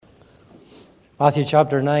Matthew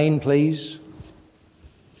chapter 9, please.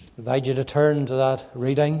 I invite you to turn to that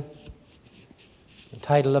reading. The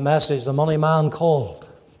title of the message, The Money Man Called.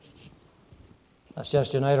 Let's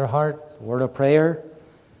just unite our heart, a word of prayer,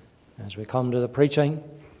 as we come to the preaching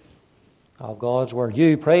of God's Word.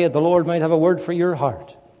 You pray that the Lord might have a word for your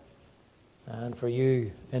heart and for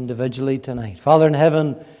you individually tonight. Father in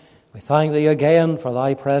heaven, we thank Thee again for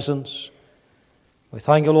Thy presence. We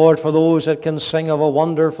thank You, Lord, for those that can sing of a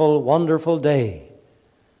wonderful, wonderful day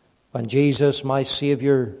when Jesus, my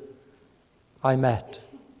Saviour, I met.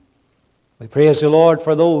 We praise You, Lord,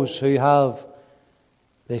 for those who have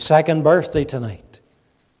the second birthday tonight,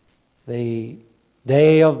 the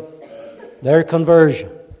day of their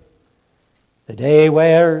conversion, the day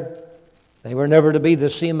where they were never to be the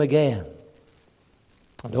same again.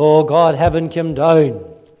 And oh God, heaven came down,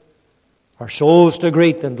 our souls to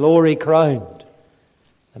greet and glory crowned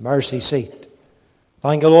the mercy seat.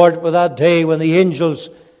 Thank You, Lord, for that day when the angels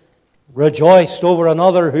rejoiced over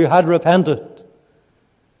another who had repented.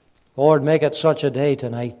 Lord, make it such a day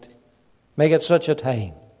tonight. Make it such a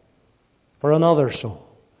time for another soul.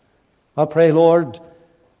 I pray, Lord,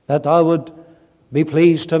 that Thou would be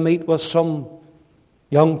pleased to meet with some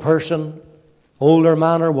young person, older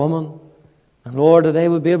man or woman, and Lord, that they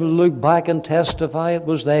would be able to look back and testify it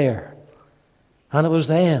was there. And it was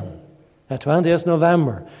then, the 20th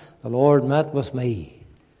November, the Lord met with me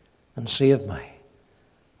and saved me.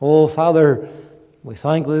 Oh, Father, we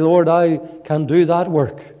thank Thee, Lord, I can do that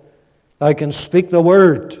work. I can speak the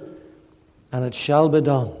word, and it shall be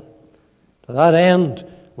done. To that end,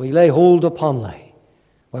 we lay hold upon Thee.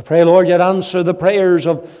 We pray, Lord, You'd answer the prayers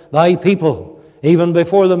of Thy people, even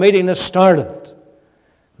before the meeting has started.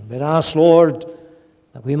 And we'd ask, Lord,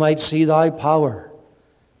 that we might see Thy power,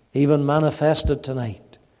 even manifested tonight.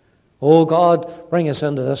 Oh God, bring us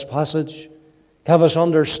into this passage. Give us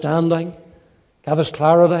understanding. Give us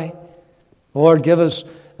clarity. Lord, give us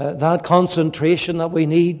that concentration that we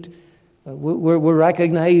need. We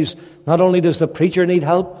recognize not only does the preacher need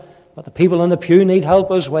help, but the people in the pew need help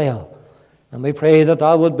as well. And we pray that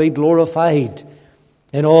Thou would be glorified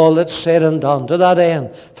in all that's said and done. To that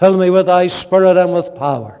end, fill me with Thy Spirit and with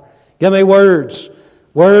power. Give me words,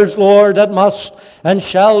 Lord, that must and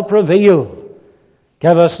shall prevail.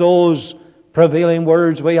 Give us those prevailing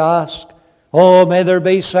words, we ask. Oh, may there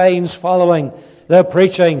be signs following the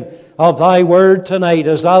preaching of Thy word tonight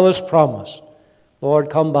as Thou hast promised. Lord,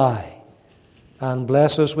 come by and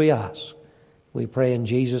bless us, we ask. We pray in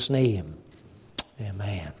Jesus' name.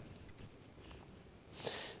 Amen.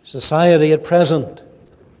 Society at present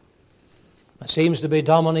seems to be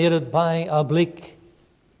dominated by a bleak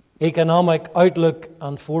economic outlook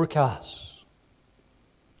and forecast.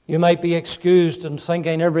 You might be excused in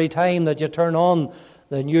thinking every time that you turn on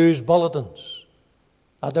the news bulletins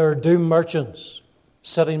that there are doomed merchants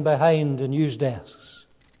sitting behind the news desks.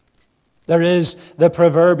 There is the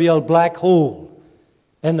proverbial black hole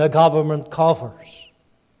in the government coffers,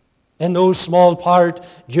 in no small part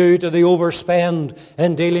due to the overspend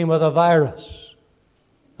in dealing with a virus,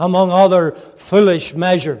 among other foolish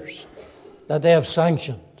measures that they have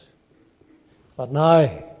sanctioned. But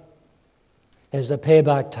now is the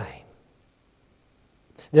payback time.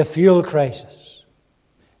 The fuel crisis,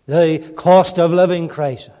 the cost of living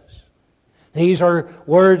crisis. These are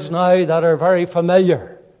words now that are very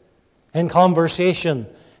familiar in conversation,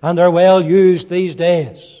 and they're well used these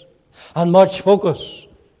days. And much focus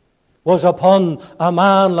was upon a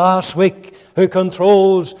man last week who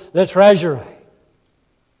controls the Treasury.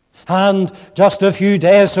 And just a few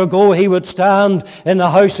days ago he would stand in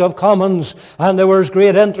the House of Commons, and there was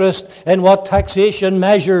great interest in what taxation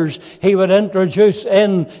measures he would introduce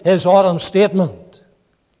in his autumn statement.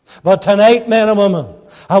 But tonight, men and women,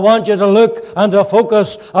 I want you to look and to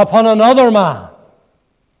focus upon another man.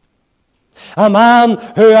 A man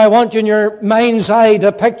who I want you in your mind's eye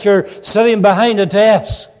to picture sitting behind a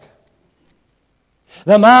desk.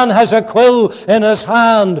 The man has a quill in his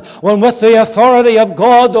hand, when with the authority of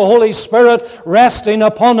God, the Holy Spirit resting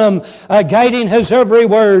upon him, guiding his every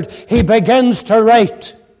word, he begins to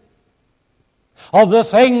write of the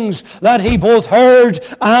things that he both heard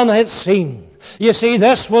and had seen. You see,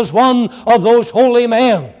 this was one of those holy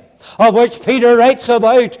men of which Peter writes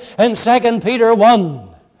about in 2 Peter 1,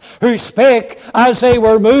 who spake as they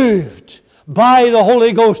were moved by the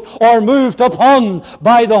Holy Ghost, or moved upon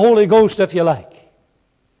by the Holy Ghost, if you like.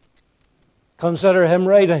 Consider him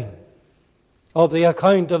writing of the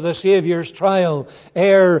account of the Saviour's trial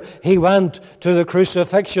ere he went to the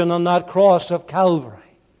crucifixion on that cross of Calvary.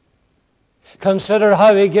 Consider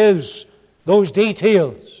how he gives those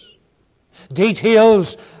details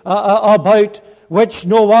about which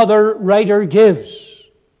no other writer gives.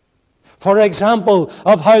 For example,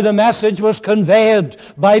 of how the message was conveyed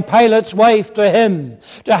by Pilate's wife to him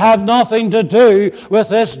to have nothing to do with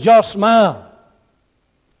this just man.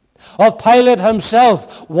 Of Pilate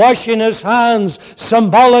himself washing his hands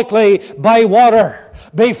symbolically by water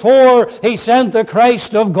before he sent the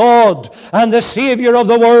Christ of God and the Savior of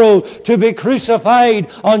the world to be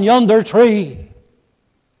crucified on yonder tree.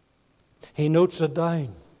 He notes it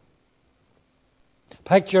down.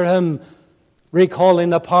 Picture him recalling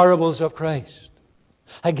the parables of Christ.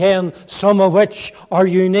 Again, some of which are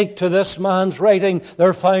unique to this man's writing.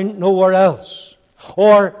 They're found nowhere else.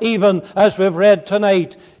 Or even, as we've read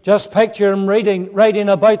tonight, just picture him writing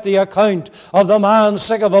about the account of the man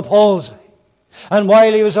sick of a palsy. And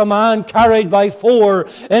while he was a man carried by four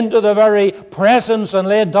into the very presence and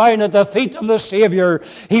laid down at the feet of the Savior,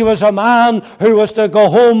 he was a man who was to go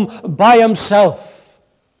home by himself.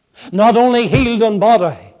 Not only healed in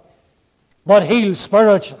body, but healed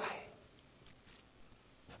spiritually.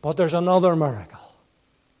 But there's another miracle.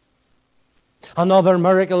 Another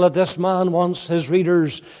miracle that this man wants his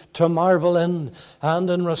readers to marvel in and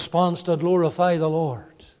in response to glorify the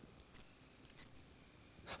Lord.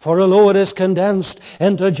 For although it is condensed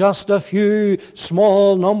into just a few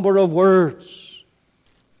small number of words,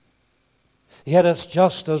 yet it's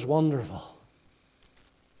just as wonderful.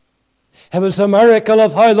 It was the miracle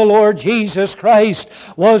of how the Lord Jesus Christ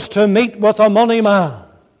was to meet with a money man.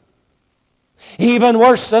 Even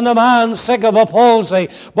worse than a man sick of a palsy,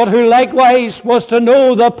 but who likewise was to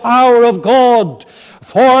know the power of God,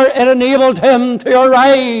 for it enabled him to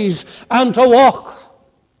arise and to walk.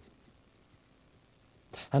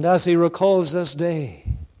 And as he recalls this day,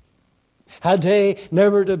 a day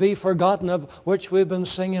never to be forgotten, of which we've been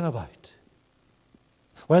singing about,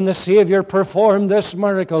 when the Savior performed this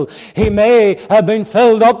miracle, he may have been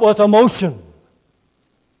filled up with emotion.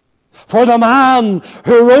 For the man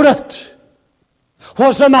who wrote it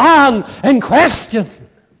was the man in question.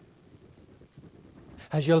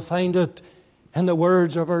 As you'll find it in the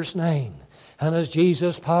words of verse 9. And as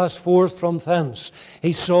Jesus passed forth from thence,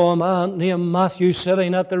 he saw a man named Matthew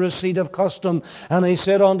sitting at the receipt of custom, and he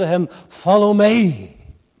said unto him, Follow me.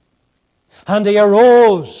 And he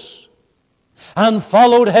arose and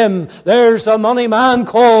followed him. There's the money man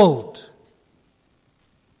called.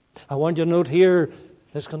 I want you to note here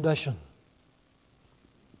his condition.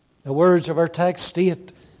 The words of our text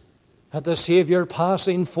state that the Savior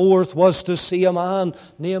passing forth was to see a man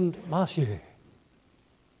named Matthew.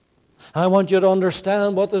 I want you to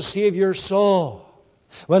understand what the Savior saw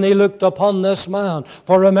when he looked upon this man.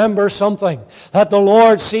 For remember something, that the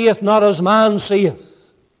Lord seeth not as man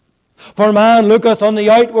seeth. For man looketh on the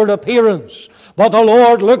outward appearance, but the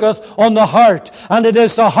Lord looketh on the heart. And it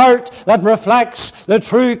is the heart that reflects the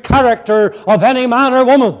true character of any man or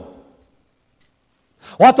woman.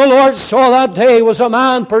 What the Lord saw that day was a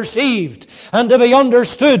man perceived and to be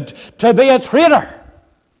understood to be a traitor.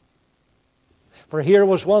 For here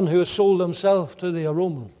was one who had sold himself to the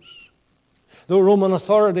Romans. The Roman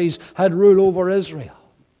authorities had rule over Israel.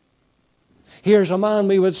 Here's a man,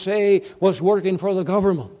 we would say, was working for the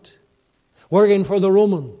government, working for the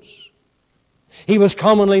Romans. He was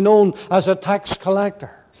commonly known as a tax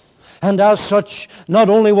collector. And as such, not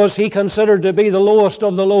only was he considered to be the lowest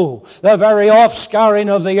of the low, the very offscouring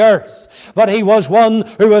of the earth, but he was one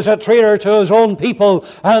who was a traitor to his own people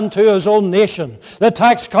and to his own nation. The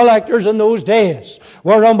tax collectors in those days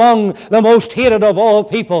were among the most hated of all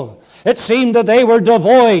people. It seemed that they were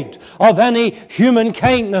devoid of any human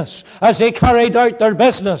kindness as they carried out their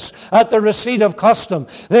business at the receipt of custom.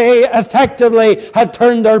 They effectively had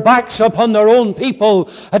turned their backs upon their own people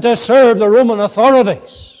to serve the Roman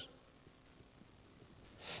authorities.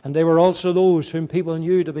 And they were also those whom people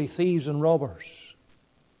knew to be thieves and robbers.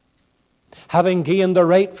 Having gained the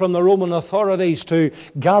right from the Roman authorities to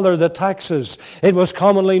gather the taxes, it was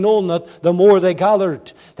commonly known that the more they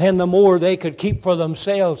gathered, then the more they could keep for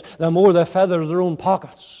themselves, the more they feathered their own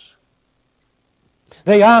pockets.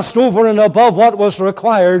 They asked over and above what was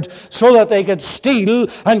required so that they could steal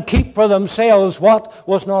and keep for themselves what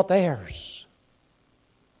was not theirs.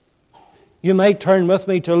 You might turn with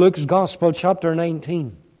me to Luke's Gospel, chapter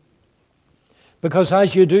 19. Because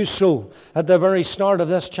as you do so, at the very start of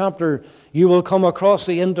this chapter, you will come across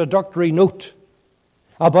the introductory note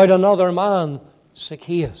about another man,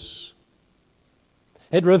 Zacchaeus.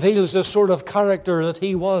 It reveals the sort of character that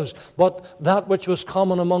he was, but that which was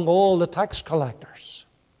common among all the tax collectors.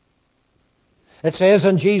 It says,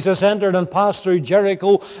 And Jesus entered and passed through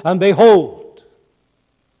Jericho, and behold,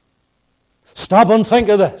 stop and think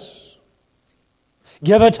of this.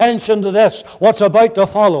 Give attention to this, what's about to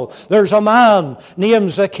follow. There's a man named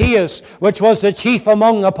Zacchaeus, which was the chief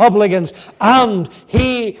among the publicans, and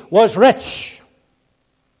he was rich.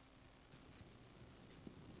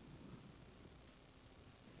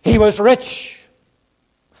 He was rich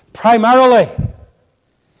primarily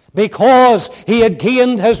because he had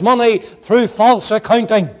gained his money through false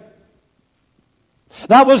accounting.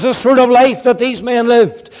 That was the sort of life that these men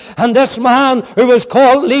lived. And this man who was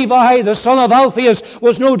called Levi, the son of Alphaeus,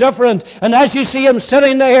 was no different. And as you see him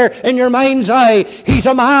sitting there in your mind's eye, he's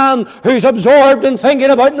a man who's absorbed in thinking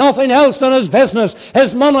about nothing else than his business,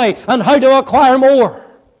 his money, and how to acquire more.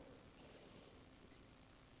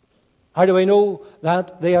 How do we know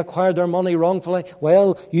that they acquired their money wrongfully?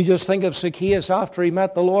 Well, you just think of Zacchaeus after he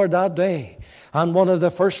met the Lord that day. And one of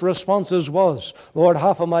the first responses was, Lord,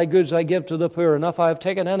 half of my goods I give to the poor, and if I have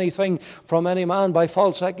taken anything from any man by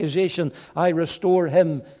false accusation, I restore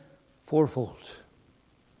him fourfold.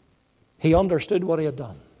 He understood what he had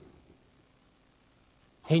done.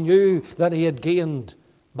 He knew that he had gained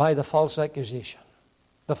by the false accusation,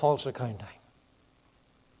 the false accounting.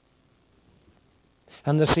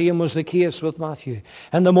 And the same was the case with Matthew.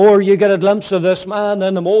 And the more you get a glimpse of this man,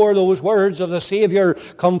 and the more those words of the Savior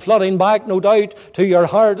come flooding back, no doubt, to your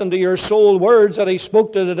heart and to your soul, words that he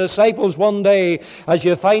spoke to the disciples one day, as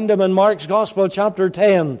you find them in Mark's Gospel, chapter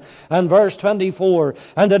 10 and verse 24.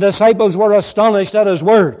 And the disciples were astonished at his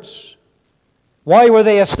words. Why were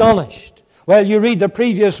they astonished? Well, you read the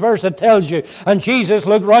previous verse, it tells you. And Jesus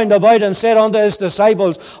looked round about and said unto his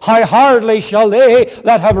disciples, how hardly shall they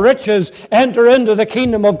that have riches enter into the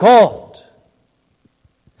kingdom of God.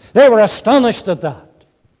 They were astonished at that.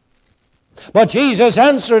 But Jesus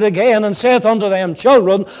answered again and saith unto them,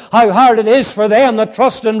 children, how hard it is for them that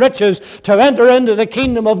trust in riches to enter into the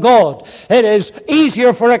kingdom of God. It is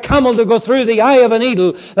easier for a camel to go through the eye of a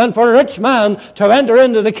needle than for a rich man to enter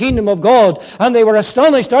into the kingdom of God. And they were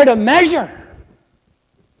astonished out of measure,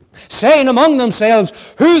 saying among themselves,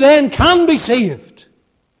 who then can be saved?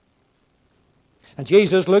 And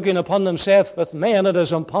Jesus, looking upon them, saith, with men it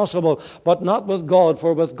is impossible, but not with God,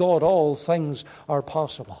 for with God all things are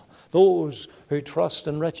possible. Those who trust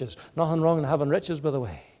in riches. Nothing wrong in having riches, by the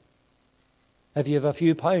way. If you have a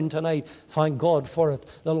few pounds tonight, thank God for it.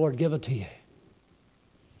 The Lord give it to you.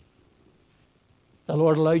 The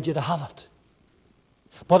Lord allowed you to have it.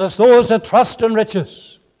 But it's those that trust in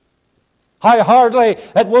riches. How hardly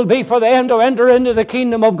it will be for them to enter into the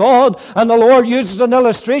kingdom of God. And the Lord uses an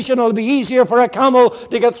illustration. It will be easier for a camel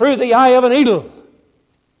to get through the eye of a needle.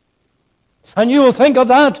 And you will think of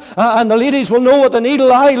that, and the ladies will know what the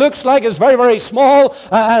needle eye looks like. It's very, very small,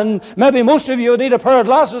 and maybe most of you would need a pair of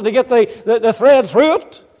glasses to get the thread through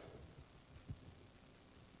it.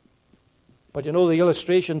 But you know, the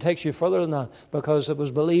illustration takes you further than that, because it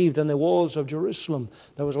was believed in the walls of Jerusalem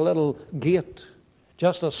there was a little gate,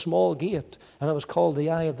 just a small gate, and it was called the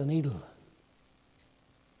eye of the needle.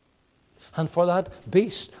 And for that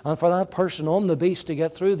beast, and for that person on the beast to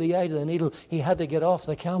get through the eye of the needle, he had to get off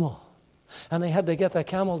the camel. And they had to get the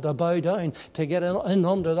camel to bow down to get in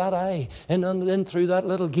under that eye, in through that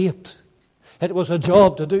little gate. It was a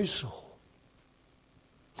job to do so.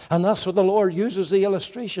 And that's what the Lord uses the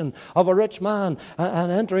illustration of a rich man and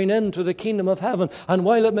entering into the kingdom of heaven. And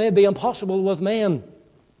while it may be impossible with men,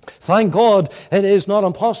 thank God it is not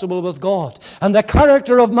impossible with God. And the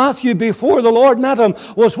character of Matthew before the Lord met him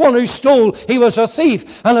was one who stole. He was a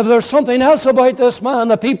thief. And if there's something else about this man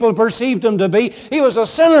that people perceived him to be, he was a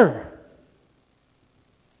sinner.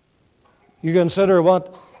 You consider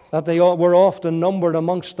that they were often numbered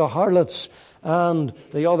amongst the harlots and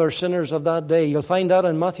the other sinners of that day. You'll find that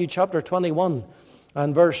in Matthew chapter 21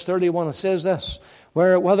 and verse 31. It says this,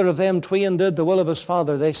 whether of them twain did the will of his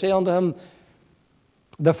Father, they say unto him,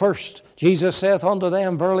 the first. Jesus saith unto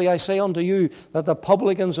them, verily I say unto you, that the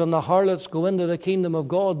publicans and the harlots go into the kingdom of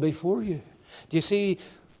God before you. Do you see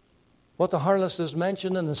what the harlots is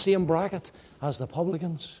mentioned in the same bracket as the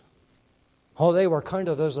publicans? Oh, they were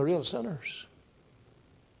counted as the real sinners.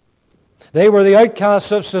 They were the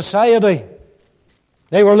outcasts of society.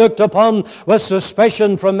 They were looked upon with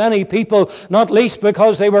suspicion from many people, not least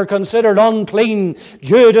because they were considered unclean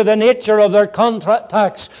due to the nature of their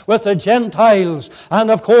contacts with the Gentiles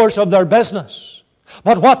and, of course, of their business.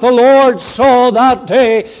 But what the Lord saw that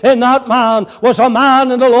day in that man was a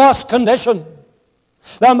man in a lost condition.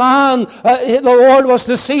 The man, the Lord was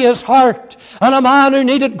to see his heart, and a man who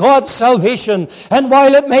needed God's salvation. And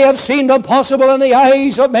while it may have seemed impossible in the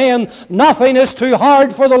eyes of men, nothing is too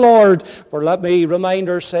hard for the Lord. For let me remind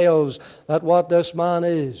ourselves that what this man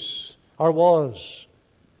is, or was,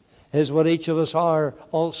 is what each of us are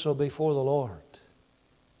also before the Lord.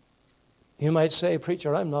 You might say,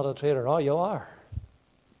 preacher, I'm not a traitor. Oh, you are.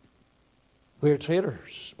 We're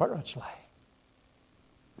traitors spiritually.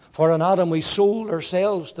 For in Adam we sold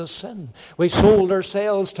ourselves to sin. We sold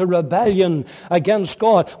ourselves to rebellion against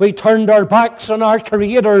God. We turned our backs on our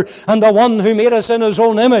Creator and the one who made us in His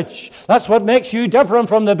own image. That's what makes you different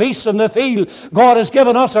from the beasts in the field. God has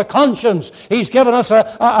given us a conscience. He's given us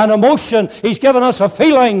an emotion. He's given us a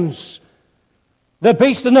feelings. The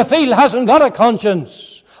beast in the field hasn't got a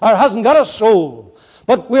conscience or hasn't got a soul.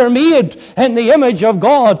 But we're made in the image of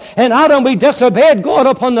God. In Adam we disobeyed God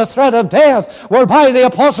upon the threat of death, whereby the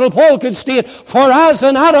Apostle Paul could state, for as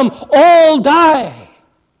in Adam all die.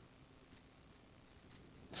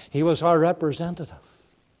 He was our representative.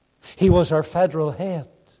 He was our federal head.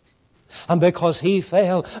 And because he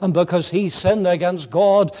fell and because he sinned against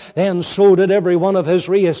God, then so did every one of his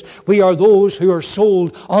race. We are those who are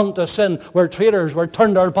sold unto sin. We're traitors. We're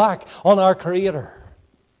turned our back on our Creator.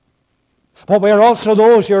 But we are also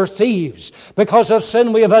those who are thieves. Because of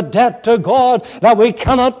sin we have a debt to God that we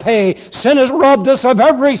cannot pay. Sin has robbed us of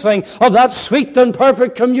everything, of that sweet and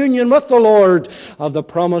perfect communion with the Lord, of the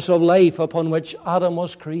promise of life upon which Adam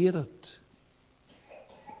was created.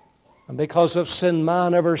 And because of sin,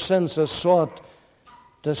 man ever since has sought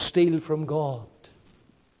to steal from God,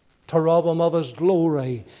 to rob Him of His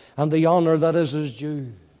glory and the honor that is His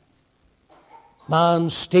due. Man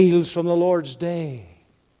steals from the Lord's day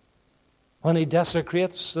when he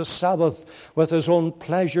desecrates the Sabbath with his own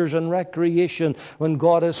pleasures and recreation, when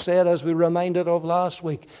God has said, as we reminded of last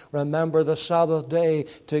week, remember the Sabbath day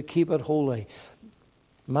to keep it holy.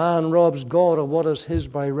 Man robs God of what is his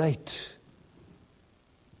by right,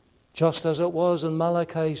 just as it was in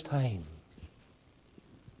Malachi's time.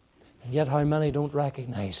 And yet how many don't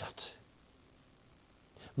recognize it?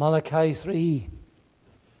 Malachi 3,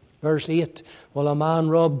 verse 8, will a man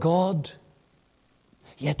rob God?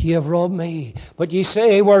 Yet ye have robbed me. But ye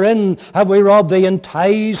say, wherein have we robbed thee? In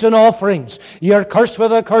tithes and offerings. Ye are cursed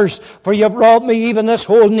with a curse, for ye have robbed me, even this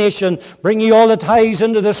whole nation. Bring ye all the tithes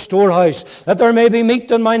into the storehouse, that there may be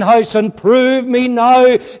meat in mine house, and prove me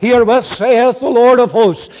now herewith, saith the Lord of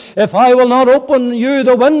hosts, if I will not open you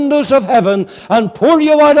the windows of heaven, and pour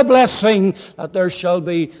you out a blessing, that there shall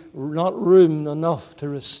be not room enough to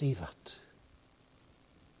receive it.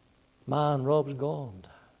 Man robs God.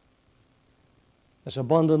 It's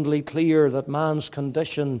abundantly clear that man's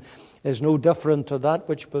condition is no different to that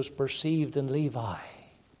which was perceived in Levi.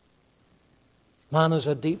 Man is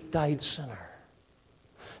a deep-dyed sinner.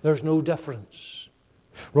 There's no difference.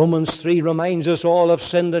 Romans 3 reminds us all have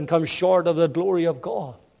sinned and come short of the glory of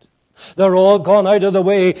God. They're all gone out of the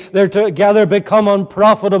way. They're together become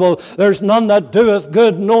unprofitable. There's none that doeth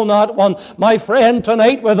good, no, not one. My friend,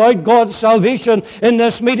 tonight, without God's salvation in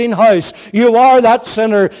this meeting house, you are that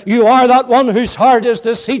sinner. You are that one whose heart is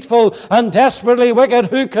deceitful and desperately wicked.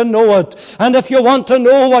 Who can know it? And if you want to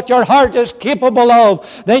know what your heart is capable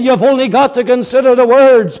of, then you've only got to consider the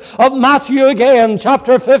words of Matthew again,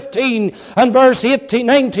 chapter 15 and verse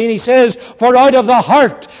 19. He says, for out of the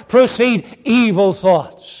heart proceed evil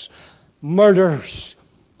thoughts, murders,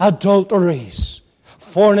 adulteries,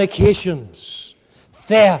 fornications,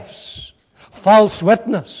 thefts, false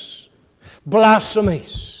witness,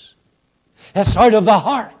 blasphemies. It's out of the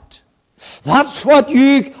heart. That's what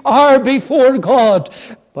you are before God.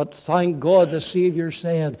 But thank God the Savior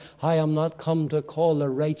said, I am not come to call the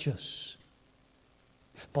righteous,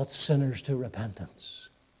 but sinners to repentance.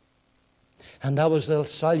 And that was the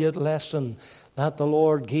salient lesson that the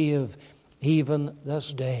Lord gave even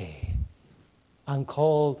this day. And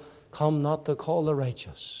come not to call the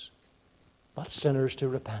righteous, but sinners to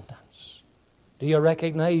repentance. Do you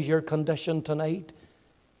recognize your condition tonight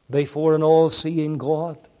before an all-seeing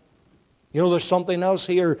God? You know, there's something else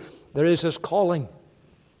here. There is His calling.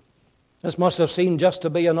 This must have seemed just to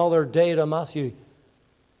be another day to Matthew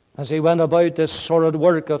as he went about this sordid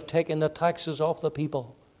work of taking the taxes off the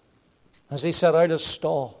people, as he set out his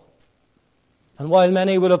stall. And while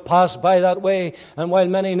many would have passed by that way, and while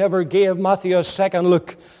many never gave Matthew a second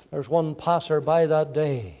look, there's one passer by that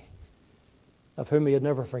day of whom he'd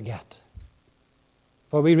never forget.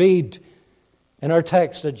 For we read in our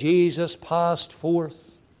text that Jesus passed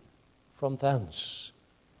forth from thence.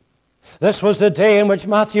 This was the day in which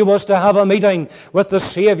Matthew was to have a meeting with the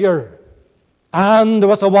Savior and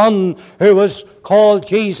with the one who was called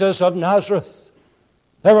Jesus of Nazareth.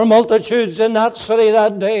 There were multitudes in that city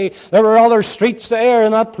that day. There were other streets there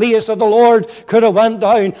in that place that the Lord could have went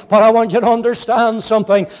down. But I want you to understand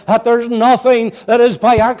something, that there's nothing that is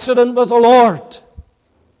by accident with the Lord.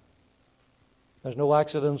 There's no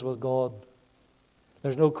accidents with God.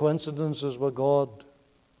 There's no coincidences with God.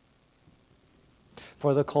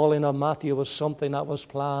 For the calling of Matthew was something that was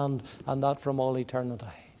planned, and that from all eternity.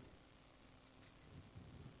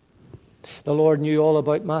 The Lord knew all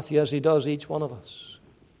about Matthew as He does each one of us.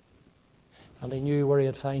 And He knew where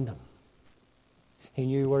He'd find him. He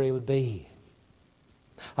knew where he would be.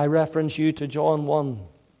 I reference you to John 1,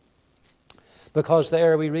 because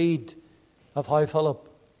there we read of how Philip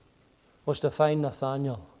was to find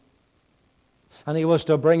Nathanael. And he was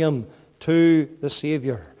to bring him to the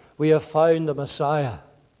Savior. We have found the Messiah.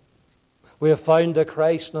 We have found the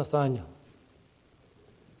Christ, Nathanael.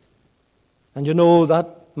 And you know,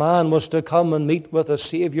 that man was to come and meet with the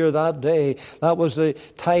Savior that day. That was the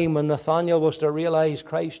time when Nathanael was to realize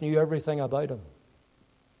Christ knew everything about him.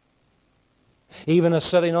 Even as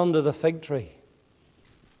sitting under the fig tree.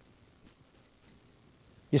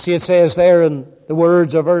 You see, it says there in the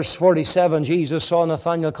words of verse 47, Jesus saw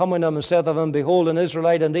Nathanael coming to him and said of him, Behold, an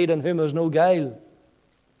Israelite indeed, in whom is no guile.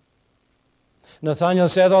 Nathanael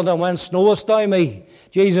said unto him, Whence knowest thou me?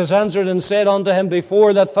 Jesus answered and said unto him,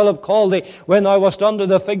 Before that Philip called thee, when thou wast under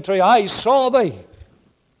the fig tree, I saw thee.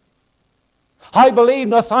 I believe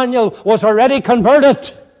Nathanael was already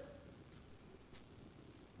converted.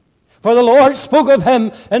 For the Lord spoke of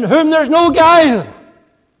him, in whom there's no guile.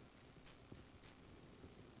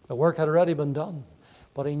 The work had already been done,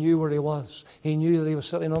 but he knew where he was. He knew that he was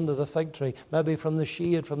sitting under the fig tree, maybe from the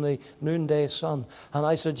shade, from the noonday sun. And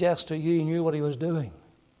I suggest to you, he knew what he was doing.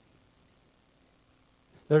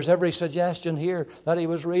 There's every suggestion here that he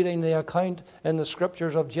was reading the account in the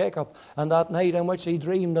Scriptures of Jacob, and that night in which he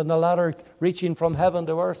dreamed, and the ladder reaching from heaven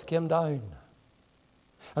to earth came down.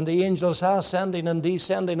 And the angels ascending and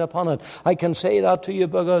descending upon it. I can say that to you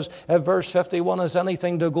because if verse 51 is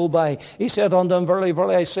anything to go by. He said unto them, Verily,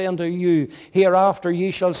 verily, I say unto you, hereafter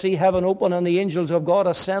ye shall see heaven open and the angels of God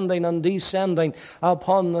ascending and descending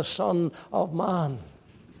upon the Son of Man.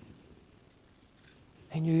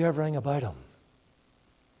 He knew everything about him.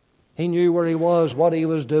 He knew where he was, what he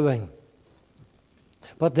was doing.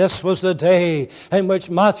 But this was the day in which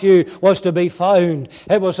Matthew was to be found.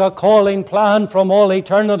 It was a calling plan from all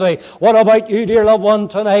eternity. What about you, dear loved one,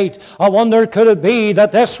 tonight? I wonder, could it be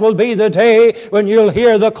that this will be the day when you'll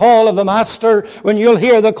hear the call of the Master, when you'll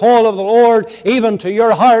hear the call of the Lord, even to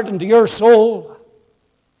your heart and to your soul?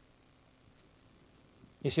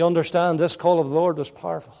 You see, understand, this call of the Lord was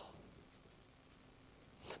powerful.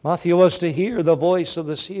 Matthew was to hear the voice of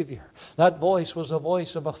the Savior. That voice was a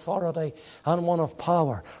voice of authority and one of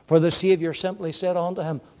power. For the Savior simply said unto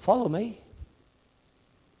him, Follow me.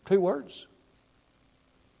 2 words.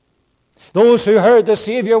 Those who heard the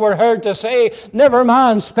Savior were heard to say, Never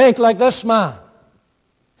man spake like this man.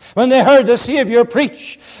 When they heard the Savior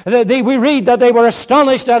preach, we read that they were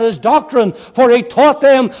astonished at his doctrine, for he taught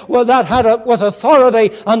them with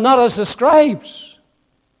authority and not as the scribes.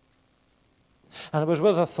 And it was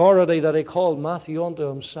with authority that he called Matthew unto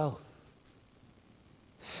himself.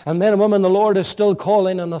 And men and women, the Lord is still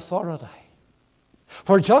calling in authority.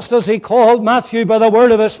 For just as he called Matthew by the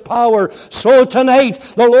word of his power, so tonight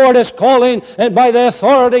the Lord is calling by the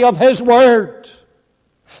authority of his word.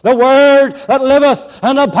 The word that liveth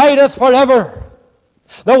and abideth forever.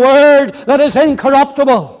 The word that is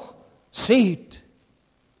incorruptible. Seed.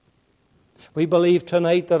 We believe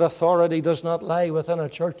tonight that authority does not lie within a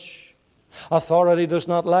church. Authority does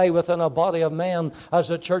not lie within a body of men, as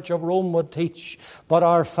the Church of Rome would teach, but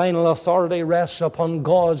our final authority rests upon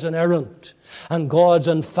God's inerrant and God's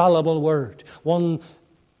infallible word. One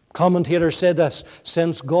commentator said this,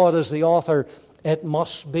 Since God is the author, it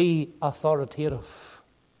must be authoritative.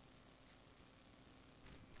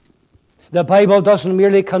 The Bible doesn't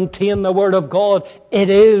merely contain the Word of God, it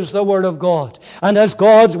is the Word of God. And as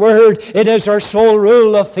God's Word, it is our sole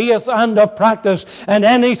rule of faith and of practice. And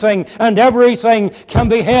anything and everything can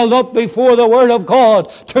be held up before the Word of God,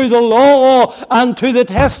 to the law and to the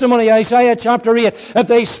testimony. Isaiah chapter 8. If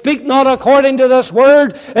they speak not according to this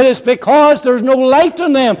Word, it is because there's no light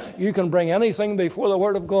in them. You can bring anything before the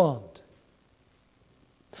Word of God.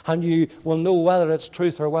 And you will know whether it's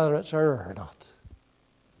truth or whether it's error or not.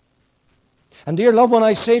 And dear loved one,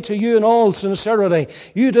 I say to you in all sincerity,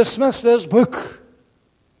 you dismiss this book.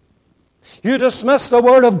 You dismiss the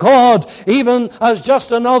Word of God even as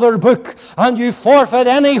just another book, and you forfeit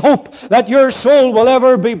any hope that your soul will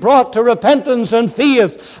ever be brought to repentance and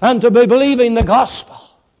faith and to be believing the gospel.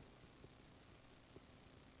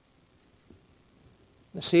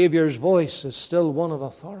 The Savior's voice is still one of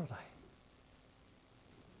authority.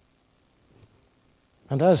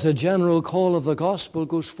 And as the general call of the gospel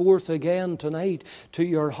goes forth again tonight to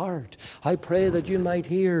your heart, I pray that you might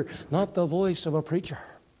hear not the voice of a preacher,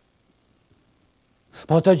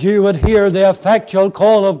 but that you would hear the effectual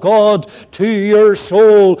call of God to your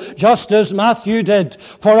soul, just as Matthew did.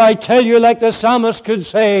 For I tell you, like the psalmist could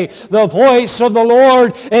say, the voice of the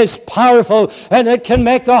Lord is powerful, and it can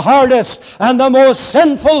make the hardest and the most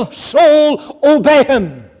sinful soul obey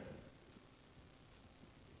Him.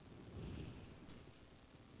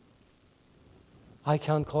 I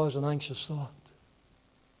can't cause an anxious thought,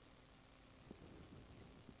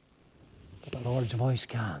 but the Lord's voice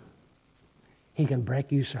can. He can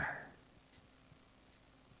break you, sir.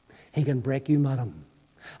 He can break you, madam,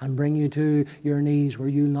 and bring you to your knees where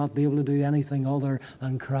you'll not be able to do anything other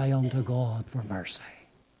than cry unto God for mercy.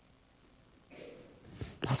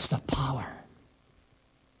 That's the power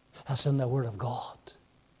that's in the Word of God.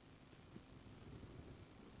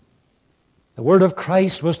 The Word of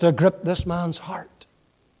Christ was to grip this man's heart.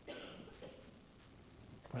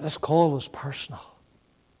 For this call was personal.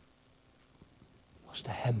 It was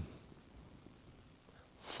to him.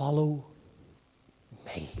 Follow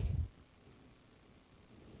me.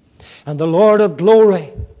 And the Lord of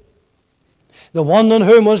glory, the one in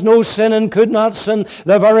whom was no sin and could not sin,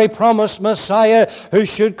 the very promised Messiah who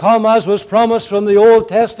should come as was promised from the Old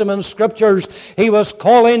Testament Scriptures, He was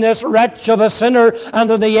calling this wretch of a sinner, and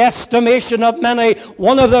in the estimation of many,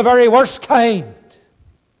 one of the very worst kind.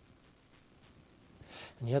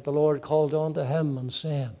 And yet the Lord called on to him and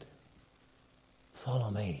said,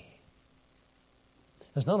 follow me.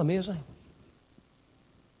 Isn't that amazing?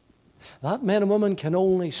 That man and woman can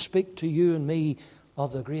only speak to you and me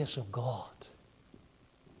of the grace of God.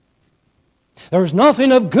 There's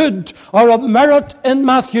nothing of good or of merit in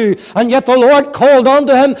Matthew, and yet the Lord called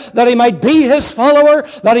unto him that he might be his follower,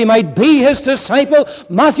 that he might be his disciple.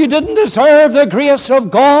 Matthew didn't deserve the grace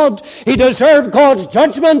of God. He deserved God's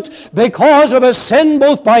judgment because of his sin,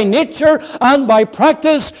 both by nature and by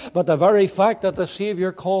practice. But the very fact that the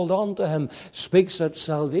Savior called unto him speaks that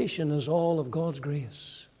salvation is all of God's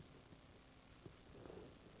grace.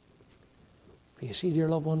 You see, dear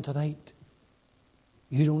loved one, tonight,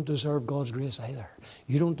 you don't deserve God's grace either.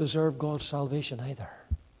 You don't deserve God's salvation either.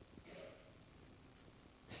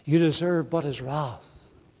 You deserve but His wrath,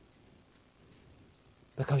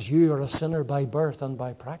 because you are a sinner by birth and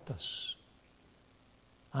by practice.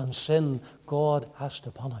 And sin God has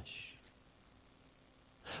to punish.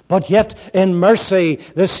 But yet, in mercy,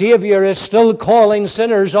 the Savior is still calling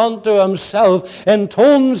sinners unto Himself. In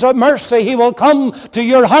tones of mercy, He will come to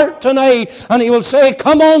your heart tonight, and He will say,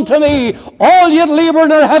 come unto me, all ye labor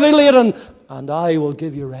and are heavy laden, and I will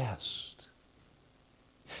give you rest.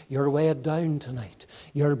 You're weighed down tonight.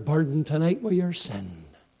 You're burdened tonight with your sin.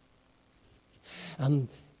 And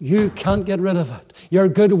you can't get rid of it. Your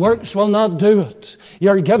good works will not do it.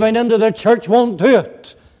 Your giving into the church won't do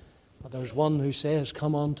it. There's one who says,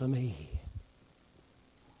 come unto me,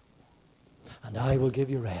 and I will give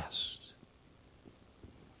you rest.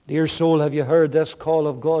 Dear soul, have you heard this call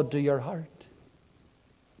of God to your heart?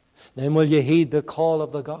 Then will you heed the call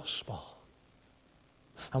of the gospel?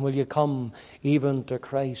 And will you come even to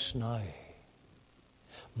Christ now?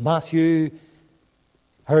 Matthew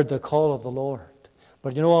heard the call of the Lord.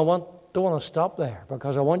 But you know, I don't want to stop there,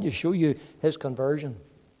 because I want to show you his conversion.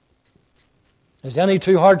 Is any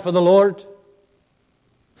too hard for the Lord?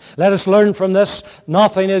 Let us learn from this.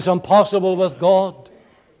 Nothing is impossible with God.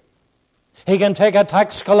 He can take a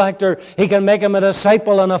tax collector. He can make him a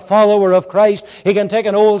disciple and a follower of Christ. He can take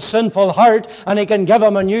an old sinful heart and He can give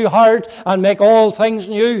him a new heart and make all things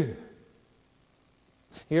new.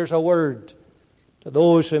 Here's a word to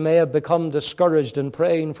those who may have become discouraged in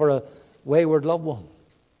praying for a wayward loved one.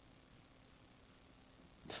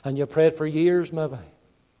 And you prayed for years maybe,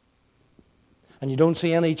 and you don't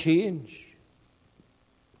see any change.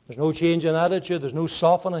 There's no change in attitude. There's no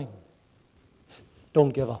softening. Don't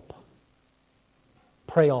give up.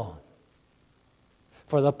 Pray on.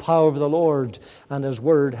 For the power of the Lord and His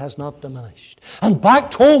Word has not diminished. And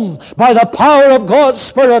backed home by the power of God's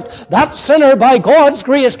Spirit, that sinner by God's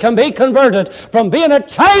grace can be converted from being a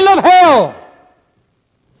child of hell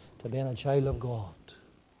to being a child of God.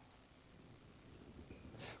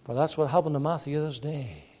 For that's what happened to Matthew this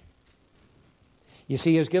day. You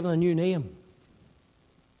see, he was given a new name.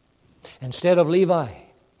 Instead of Levi,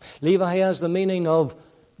 Levi has the meaning of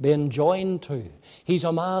being joined to. He's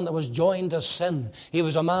a man that was joined to sin. He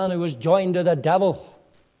was a man who was joined to the devil.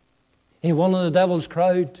 He won in the devil's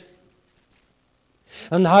crowd.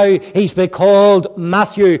 And now he's been called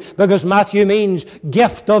Matthew, because Matthew means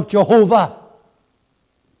gift of Jehovah.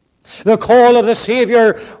 The call of the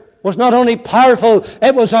Savior was not only powerful,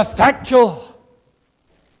 it was effectual.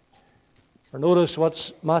 For notice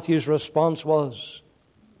what Matthew's response was.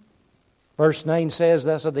 Verse 9 says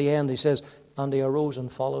this at the end. He says, and he arose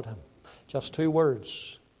and followed him. Just 2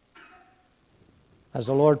 words. As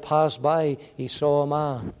the Lord passed by, he saw a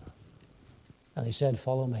man. And he said,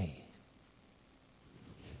 follow me.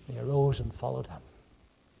 He arose and followed him.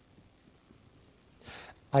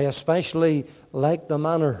 I especially like the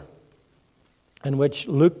manner in which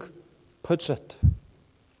Luke puts it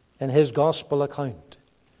in his gospel account.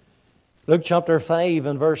 Luke chapter 5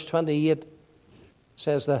 and verse 28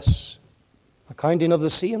 says this. Accounting of the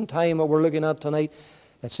same time that we're looking at tonight,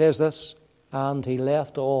 it says this, and he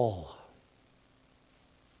left all,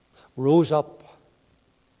 rose up,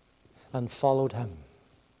 and followed him.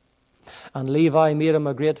 And Levi made him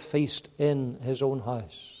a great feast in his own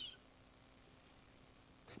house.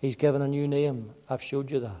 He's given a new name. I've showed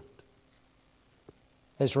you that.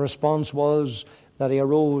 His response was that he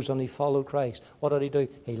arose and he followed Christ. What did he do?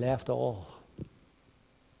 He left all.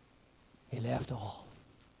 He left all.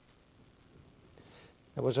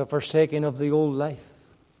 It was a forsaking of the old life.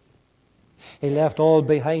 He left all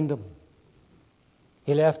behind him.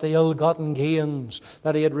 He left the ill-gotten gains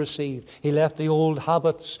that he had received. He left the old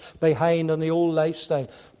habits behind and the old lifestyle.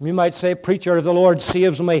 You might say, preacher, if the Lord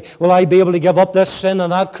saves me, will I be able to give up this sin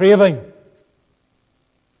and that craving?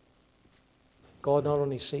 God not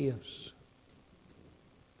only saves,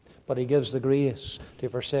 but he gives the grace to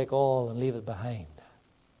forsake all and leave it behind.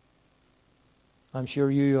 I'm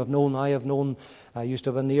sure you have known, I have known, I used to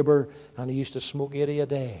have a neighbour and he used to smoke 80 a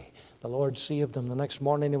day. The Lord saved him. The next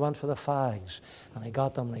morning he went for the fags and he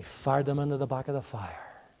got them and he fired them into the back of the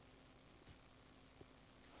fire.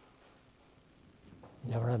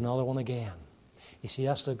 Never had another one again. You see,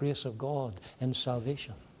 that's the grace of God in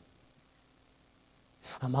salvation.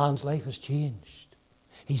 A man's life has changed.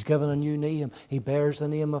 He's given a new name. He bears the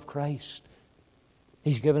name of Christ.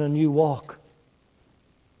 He's given a new walk.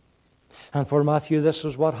 And for Matthew, this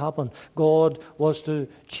is what happened. God was to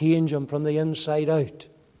change him from the inside out.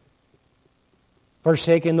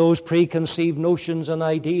 Forsaking those preconceived notions and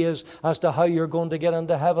ideas as to how you're going to get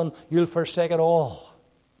into heaven, you'll forsake it all.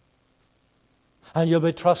 And you'll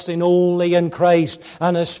be trusting only in Christ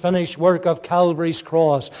and His finished work of Calvary's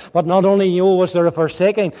cross. But not only was there a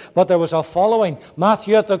forsaking, but there was a following.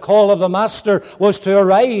 Matthew, at the call of the Master, was to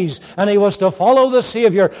arise and he was to follow the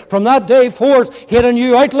Savior. From that day forth, he had a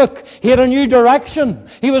new outlook. He had a new direction.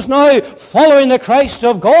 He was now following the Christ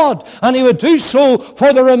of God, and he would do so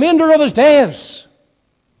for the remainder of his days.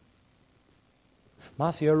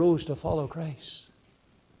 Matthew arose to follow Christ.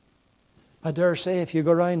 I dare say if you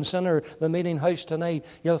go around the meeting house tonight,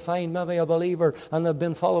 you'll find maybe a believer and they've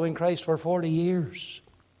been following Christ for 40 years.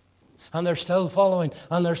 And they're still following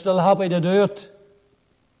and they're still happy to do it.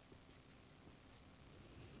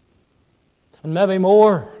 And maybe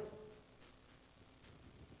more.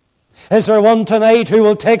 Is there one tonight who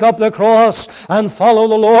will take up the cross and follow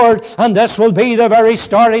the Lord? And this will be the very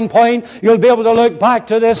starting point. You'll be able to look back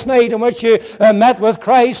to this night in which you met with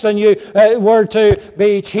Christ and you were to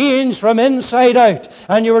be changed from inside out.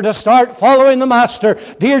 And you were to start following the Master.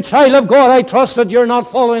 Dear child of God, I trust that you're not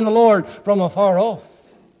following the Lord from afar off.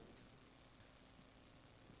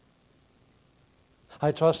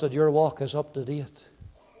 I trust that your walk is up to date.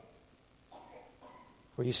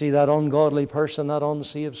 For you see, that ungodly person, that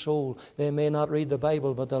unsaved soul, they may not read the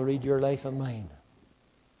Bible, but they'll read your life and mine.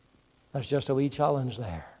 That's just a wee challenge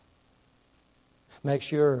there. Make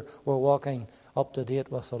sure we're walking up to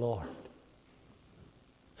date with the Lord.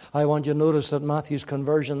 I want you to notice that Matthew's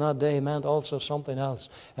conversion that day meant also something else.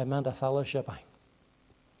 It meant a fellowshipping.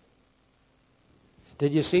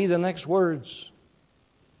 Did you see the next words?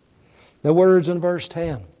 The words in verse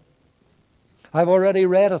 10. I've already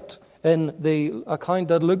read it in the account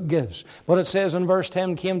that Luke gives. But it says in verse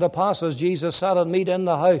 10, came to pass as Jesus sat at meat in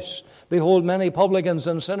the house, behold, many publicans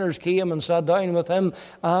and sinners came and sat down with him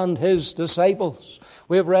and his disciples.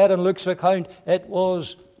 We have read in Luke's account, it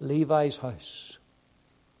was Levi's house.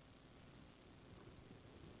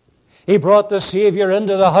 He brought the Savior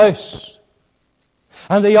into the house.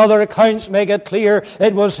 And the other accounts make it clear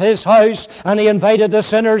it was his house, and he invited the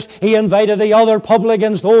sinners, he invited the other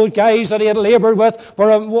publicans, those guys that he had labored with for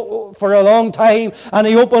a long time, and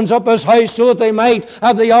he opens up his house so that they might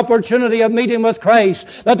have the opportunity of meeting with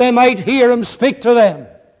Christ, that they might hear him speak to them.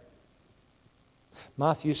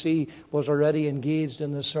 Matthew, see, was already engaged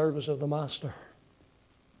in the service of the Master.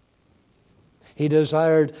 He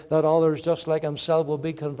desired that others just like himself would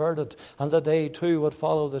be converted and that they too would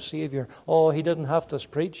follow the Savior. Oh, he didn't have to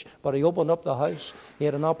preach, but he opened up the house. He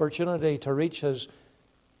had an opportunity to reach his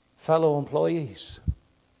fellow employees.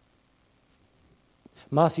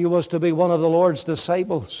 Matthew was to be one of the Lord's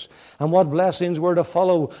disciples. And what blessings were to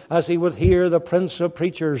follow as he would hear the Prince of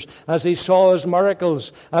Preachers, as he saw his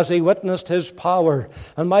miracles, as he witnessed his power.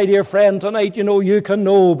 And my dear friend, tonight, you can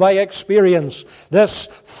know by experience this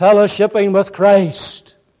fellowshipping with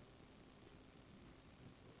Christ.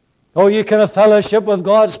 Oh, you can have fellowship with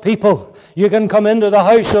God's people. You can come into the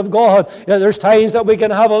house of God. Yeah, there's times that we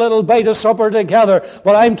can have a little bite of supper together.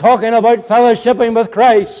 But I'm talking about fellowshipping with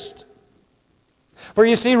Christ. For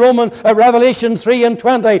you see, Revelation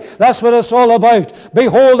 3:20, that's what it's all about.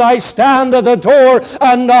 Behold, I stand at the door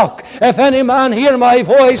and knock. If any man hear my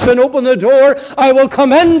voice and open the door, I will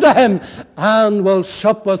come into him and will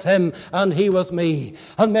sup with him and he with me.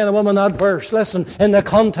 And men and women, that verse, listen, in the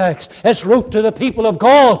context, it's wrote to the people of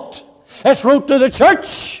God. It's wrote to the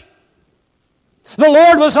church. The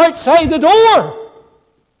Lord was outside the door.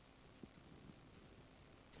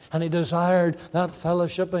 And he desired that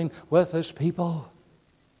fellowshipping with his people.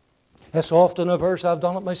 It's often a verse, I've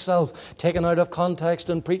done it myself, taken out of context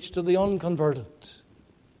and preached to the unconverted.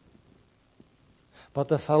 But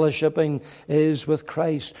the fellowshipping is with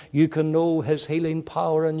Christ. You can know his healing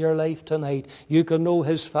power in your life tonight. You can know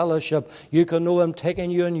his fellowship. You can know him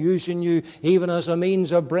taking you and using you even as a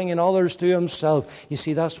means of bringing others to himself. You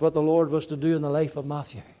see, that's what the Lord was to do in the life of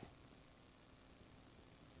Matthew.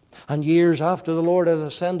 And years after the Lord had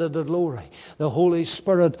ascended to glory, the Holy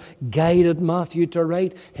Spirit guided Matthew to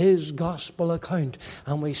write his gospel account.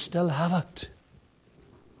 And we still have it.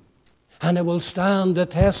 And it will stand the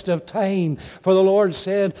test of time. For the Lord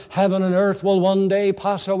said, heaven and earth will one day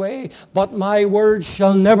pass away, but my words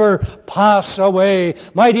shall never pass away.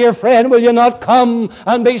 My dear friend, will you not come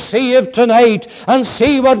and be saved tonight and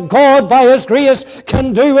see what God by his grace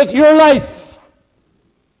can do with your life?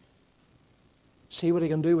 See what he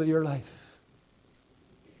can do with your life.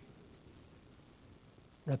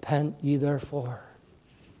 Repent ye therefore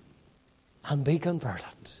and be converted,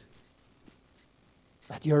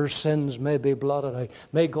 that your sins may be blotted out.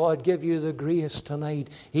 May God give you the grace tonight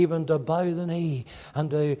even to bow the knee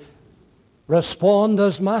and to respond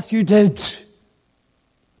as Matthew did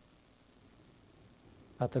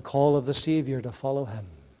at the call of the Savior to follow him.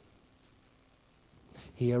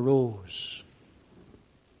 He arose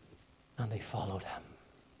and they followed him.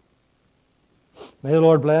 May the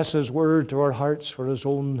Lord bless his word to our hearts for his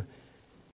own